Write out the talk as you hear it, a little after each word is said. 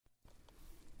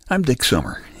I'm Dick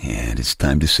Summer, and it's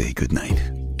time to say goodnight.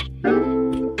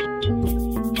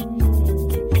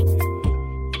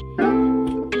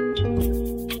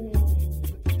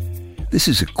 This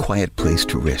is a quiet place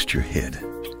to rest your head,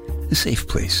 a safe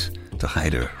place to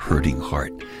hide a hurting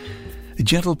heart, a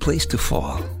gentle place to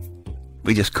fall.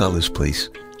 We just call this place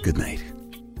goodnight.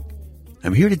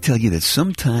 I'm here to tell you that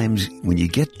sometimes when you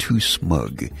get too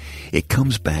smug, it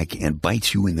comes back and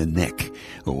bites you in the neck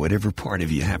or whatever part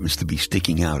of you happens to be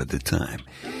sticking out at the time.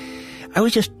 I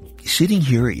was just sitting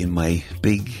here in my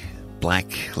big black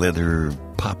leather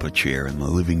papa chair in my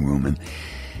living room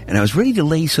and I was ready to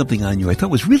lay something on you I thought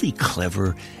was really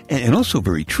clever and also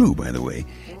very true, by the way.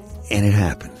 And it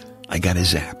happened. I got a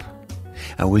zap.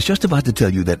 I was just about to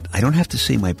tell you that I don't have to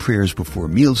say my prayers before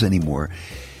meals anymore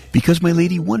because my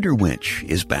lady Wonder Wench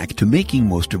is back to making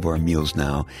most of our meals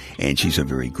now, and she's a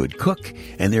very good cook,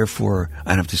 and therefore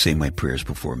I don't have to say my prayers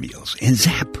before meals. And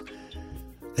zap!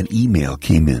 An email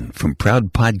came in from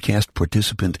proud podcast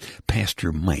participant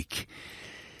Pastor Mike.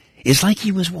 It's like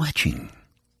he was watching.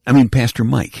 I mean Pastor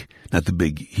Mike, not the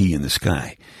big he in the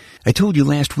sky. I told you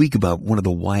last week about one of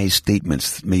the wise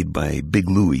statements made by Big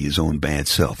Louie, his own bad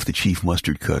self, the chief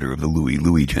mustard cutter of the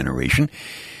Louie generation.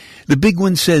 The big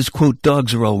one says, quote,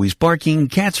 dogs are always barking,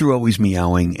 cats are always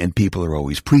meowing, and people are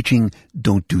always preaching.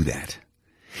 Don't do that.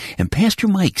 And Pastor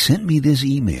Mike sent me this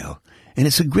email, and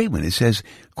it's a great one. It says,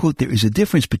 quote, there is a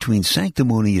difference between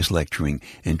sanctimonious lecturing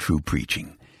and true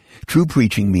preaching. True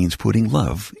preaching means putting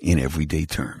love in everyday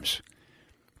terms.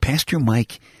 Pastor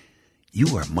Mike,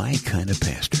 you are my kind of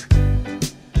pastor.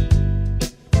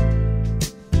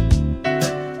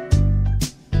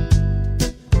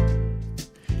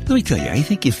 Let me tell you, I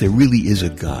think if there really is a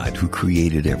God who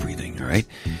created everything, all right,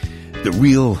 the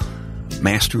real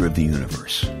master of the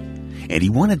universe, and he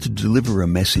wanted to deliver a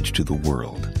message to the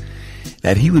world,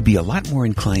 that he would be a lot more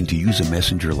inclined to use a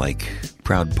messenger like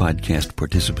proud podcast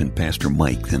participant Pastor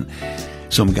Mike than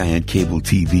some guy on cable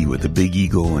TV with a big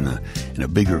ego and a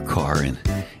bigger car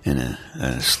and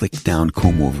a slick down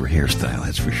comb-over hairstyle,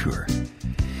 that's for sure.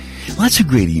 Lots of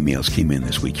great emails came in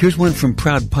this week. Here's one from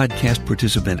proud podcast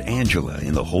participant Angela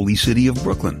in the holy city of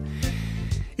Brooklyn.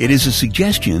 It is a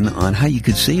suggestion on how you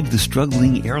could save the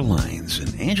struggling airlines.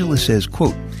 And Angela says,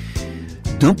 quote,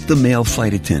 dump the male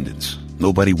flight attendants.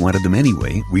 Nobody wanted them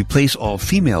anyway. Replace all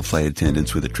female flight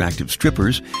attendants with attractive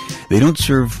strippers. They don't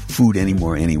serve food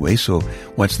anymore anyway, so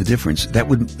what's the difference? That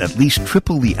would at least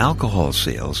triple the alcohol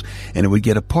sales, and it would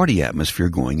get a party atmosphere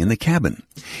going in the cabin.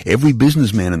 Every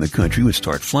businessman in the country would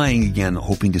start flying again,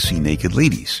 hoping to see naked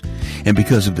ladies. And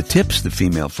because of the tips, the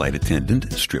female flight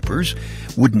attendant, strippers,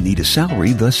 wouldn't need a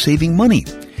salary, thus saving money.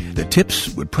 The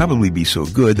tips would probably be so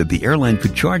good that the airline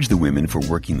could charge the women for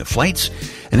working the flights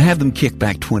and have them kick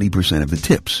back 20% of the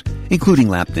tips, including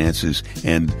lap dances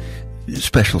and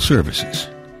special services.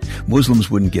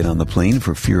 Muslims wouldn't get on the plane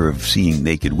for fear of seeing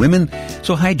naked women,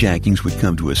 so hijackings would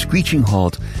come to a screeching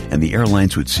halt and the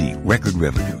airlines would see record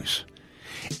revenues.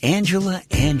 Angela,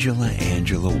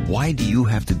 why do you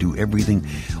have to do everything?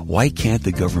 Why can't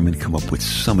the government come up with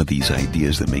some of these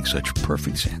ideas that make such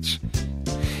perfect sense?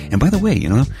 And by the way, you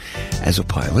know, as a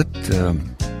pilot,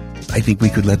 I think we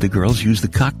could let the girls use the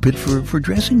cockpit for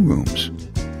dressing rooms.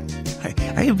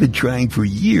 I have been trying for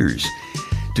years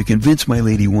to convince my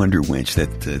lady Wonder Wench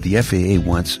that the FAA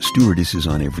wants stewardesses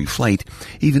on every flight,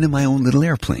 even in my own little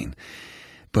airplane.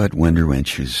 But Wonder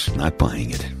Wench is not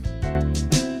buying it.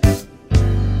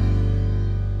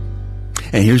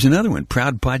 And here's another one.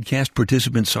 Proud podcast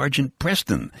participant Sergeant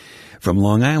Preston from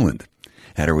Long Island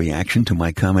had a reaction to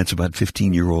my comments about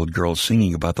 15-year-old girls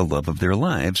singing about the love of their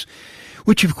lives,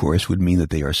 which of course would mean that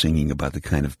they are singing about the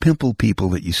kind of pimple people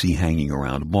that you see hanging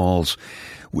around malls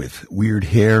with weird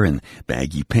hair and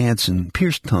baggy pants and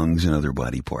pierced tongues and other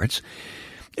body parts.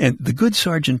 And the good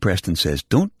Sergeant Preston says,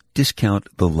 don't discount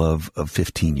the love of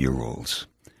 15-year-olds.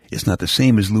 It's not the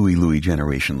same as Louie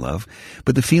generation love,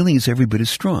 but the feeling is every bit as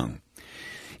strong.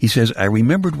 He says, I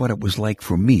remembered what it was like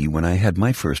for me when I had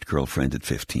my first girlfriend at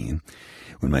 15.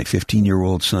 When my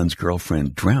 15-year-old son's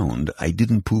girlfriend drowned, I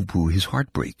didn't poo-poo his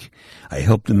heartbreak. I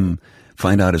helped him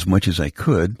find out as much as I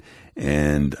could,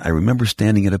 and I remember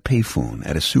standing at a payphone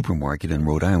at a supermarket in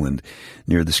Rhode Island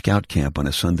near the scout camp on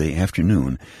a Sunday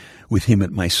afternoon with him at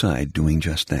my side doing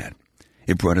just that.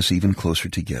 It brought us even closer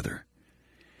together.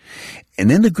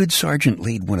 And then the good sergeant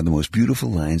laid one of the most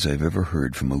beautiful lines I've ever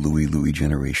heard from a Louie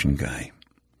generation guy.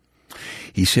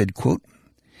 He said, quote,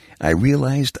 I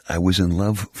realized I was in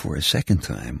love for a second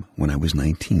time when I was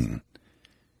 19.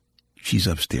 She's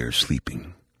upstairs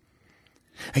sleeping.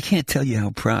 I can't tell you how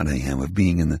proud I am of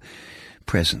being in the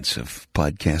presence of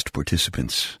podcast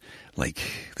participants like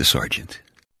the sergeant.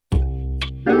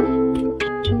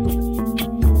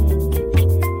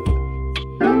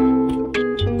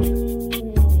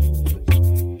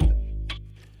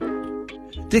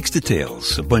 Dick's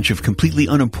Details, a bunch of completely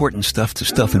unimportant stuff to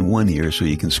stuff in one ear so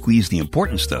you can squeeze the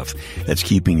important stuff that's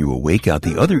keeping you awake out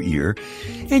the other ear,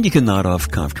 and you can nod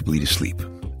off comfortably to sleep.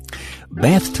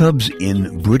 Bathtubs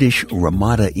in British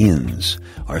Ramada Inns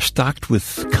are stocked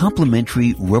with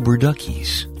complimentary rubber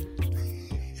duckies.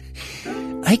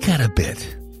 I gotta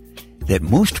bet that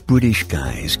most British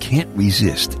guys can't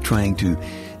resist trying to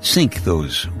sink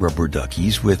those rubber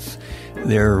duckies with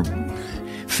their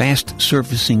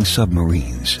fast-surfacing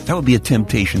submarines. That would be a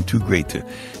temptation too great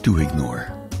to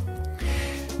ignore.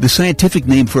 The scientific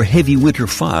name for heavy winter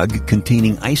fog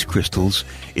containing ice crystals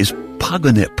is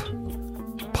Paganip.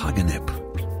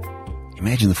 Paganip.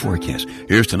 Imagine the forecast.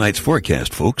 Here's tonight's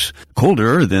forecast, folks.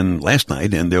 Colder than last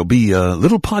night, and there'll be a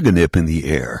little Paganip in the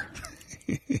air.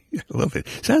 I love it.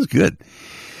 Sounds good.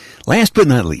 Last but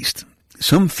not least,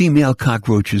 some female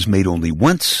cockroaches mate only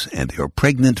once, and they are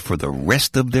pregnant for the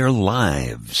rest of their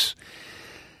lives.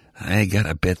 I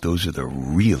gotta bet those are the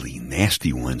really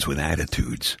nasty ones with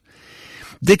attitudes.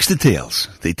 Dick's Details.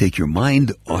 They take your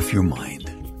mind off your mind.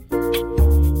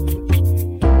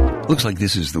 Looks like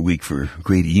this is the week for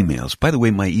great emails. By the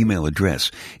way, my email address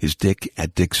is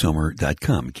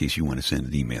dick@dicksummer.com in case you want to send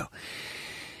an email.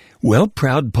 Well,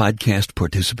 proud podcast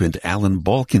participant Alan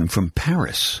Balkin from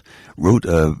Paris wrote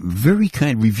a very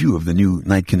kind review of the new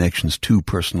Night Connections 2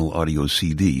 personal audio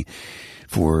CD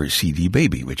for CD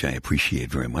Baby, which I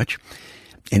appreciate very much.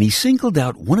 And he singled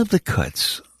out one of the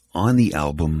cuts on the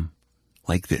album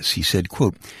like this. He said,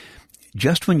 quote,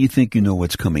 "Just when you think you know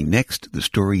what's coming next, the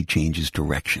story changes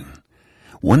direction.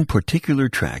 One particular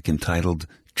track entitled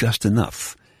Just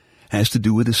Enough has to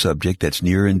do with a subject that's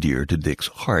near and dear to Dick's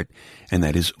heart, and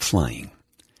that is flying.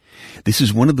 This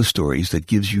is one of the stories that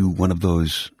gives you one of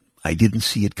those I didn't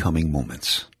see it coming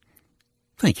moments."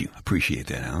 Thank you. Appreciate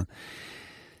that, Alan.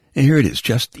 And here it is,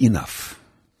 Just Enough,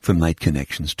 from Night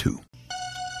Connections 2.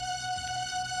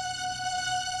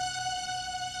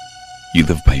 You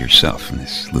live by yourself in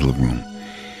this little room,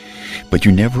 but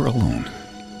you're never alone.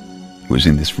 It was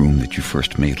in this room that you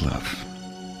first made love.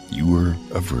 You were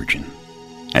a virgin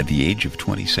at the age of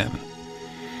 27.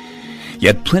 You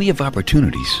had plenty of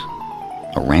opportunities.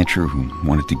 A rancher who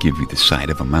wanted to give you the side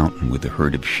of a mountain with a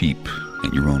herd of sheep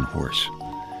and your own horse.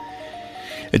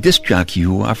 A disc jockey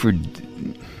who offered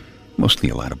mostly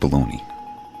a lot of bologna,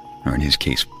 or in his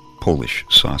case, Polish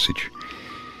sausage.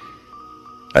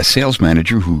 A sales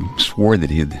manager who swore that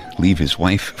he'd leave his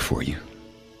wife for you.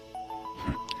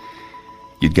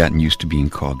 You'd gotten used to being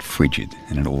called frigid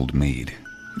and an old maid.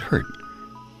 It hurt.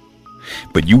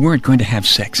 But you weren't going to have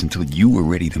sex until you were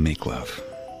ready to make love.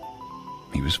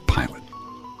 He was a pilot.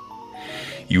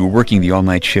 You were working the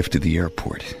all-night shift at the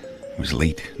airport. It was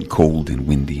late and cold and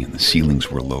windy, and the ceilings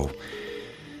were low.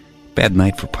 Bad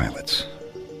night for pilots.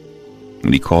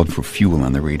 When he called for fuel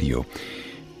on the radio,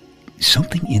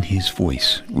 something in his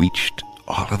voice reached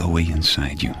all of the way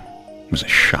inside you. It was a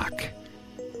shock.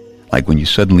 Like when you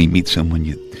suddenly meet someone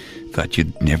you thought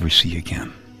you'd never see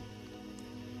again.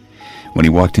 When he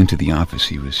walked into the office,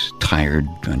 he was tired,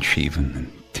 unshaven,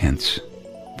 and tense.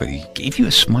 But he gave you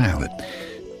a smile that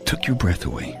took your breath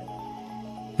away.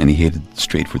 And he headed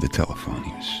straight for the telephone.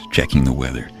 He was checking the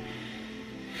weather.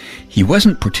 He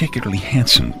wasn't particularly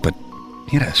handsome, but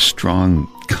he had a strong,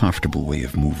 comfortable way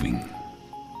of moving.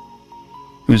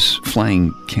 He was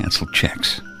flying canceled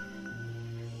checks.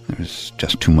 There was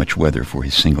just too much weather for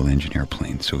his single-engine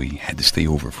airplane, so he had to stay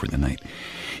over for the night.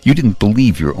 You didn't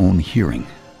believe your own hearing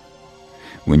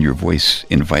when your voice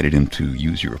invited him to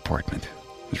use your apartment.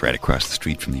 It was right across the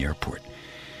street from the airport.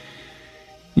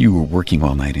 You were working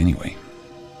all night anyway.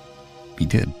 He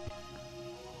did.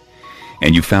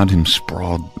 And you found him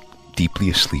sprawled, deeply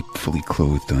asleep, fully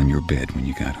clothed on your bed when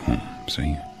you got home. So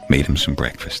you made him some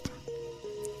breakfast.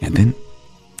 And then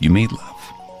you made love.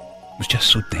 It was just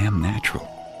so damn natural.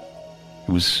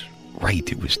 It was right.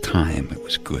 It was time. It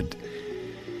was good.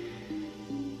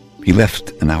 He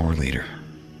left an hour later.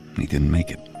 He didn't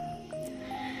make it.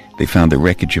 They found the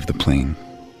wreckage of the plane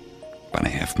about a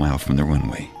half mile from the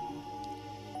runway.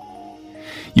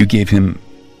 You gave him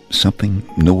something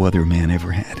no other man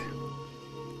ever had.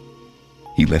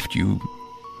 He left you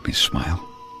his smile,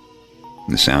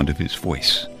 the sound of his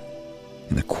voice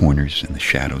in the corners and the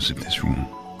shadows of this room.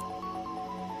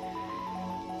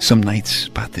 Some nights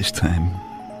about this time,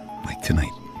 like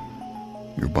tonight,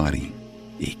 your body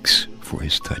aches for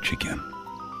his touch again.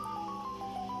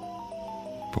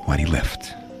 But what he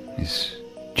left is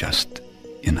just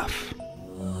enough.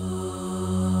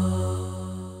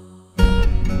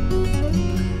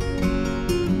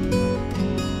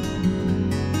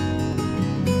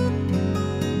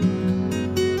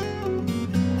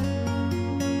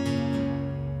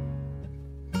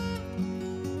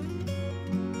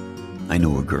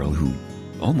 know a girl who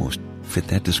almost fit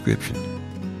that description.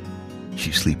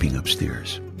 She's sleeping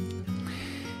upstairs.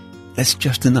 That's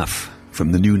just enough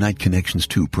from the new Night Connections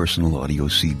 2 personal audio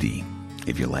CD.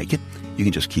 If you like it, you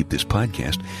can just keep this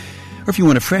podcast. Or if you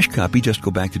want a fresh copy, just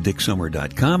go back to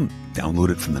dicksummer.com, download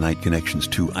it from the Night Connections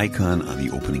 2 icon on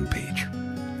the opening page.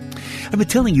 I've been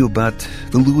telling you about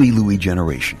the Louie Louie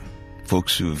generation.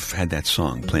 Folks who've had that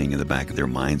song playing in the back of their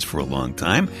minds for a long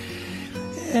time.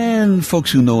 And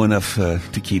folks who know enough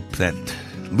to keep that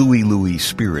Louie Louie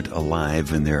spirit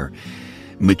alive in their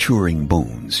maturing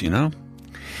bones, you know?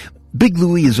 Big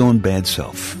Louie, his own bad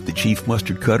self, the chief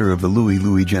mustard cutter of the Louie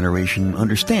Louie generation,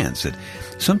 understands that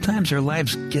sometimes our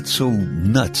lives get so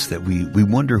nuts that we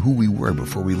wonder who we were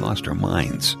before we lost our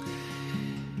minds.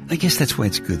 I guess that's why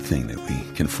it's a good thing that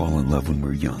we can fall in love when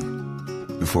we're young,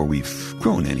 before we've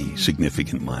grown any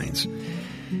significant minds.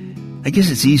 I guess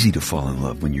it's easy to fall in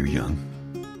love when you're young.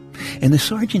 And the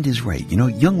sergeant is right. You know,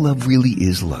 young love really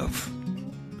is love.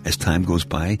 As time goes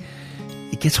by,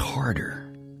 it gets harder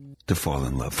to fall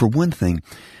in love. For one thing,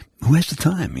 who has the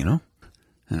time, you know?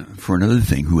 For another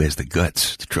thing, who has the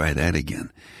guts to try that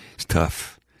again? It's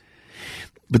tough.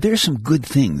 But there's some good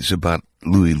things about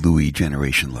Louie Louie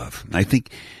generation love. I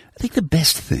think the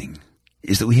best thing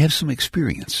is that we have some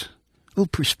experience, a little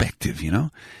perspective, you know?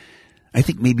 I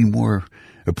think maybe more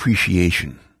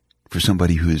appreciation for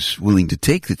somebody who is willing to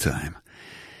take the time.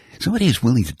 Somebody who's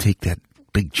willing to take that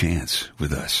big chance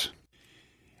with us.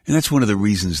 And that's one of the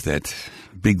reasons that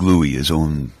Big Louie, his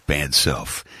own bad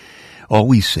self,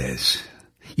 always says,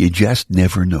 you just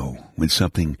never know when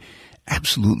something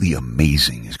absolutely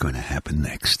amazing is going to happen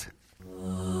next.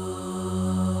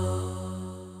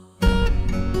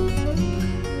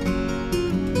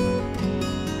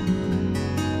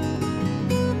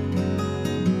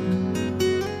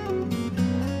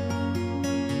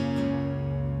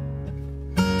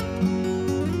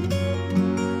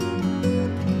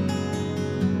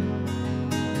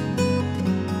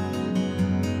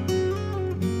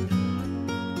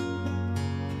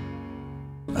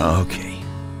 Okay,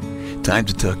 time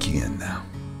to tuck you in now.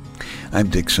 I'm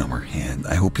Dick Summer, and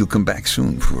I hope you'll come back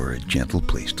soon for a gentle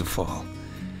place to fall.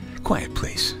 Quiet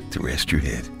place to rest your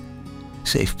head.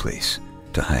 Safe place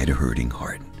to hide a hurting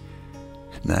heart.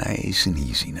 Nice and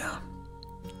easy now.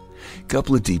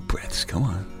 Couple of deep breaths, come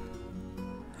on.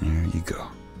 There you go.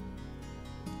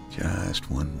 Just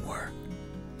one more.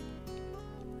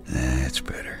 That's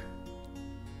better.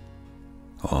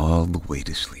 All the way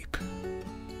to sleep.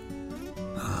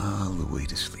 All the way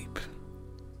to sleep.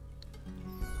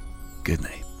 Good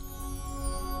night.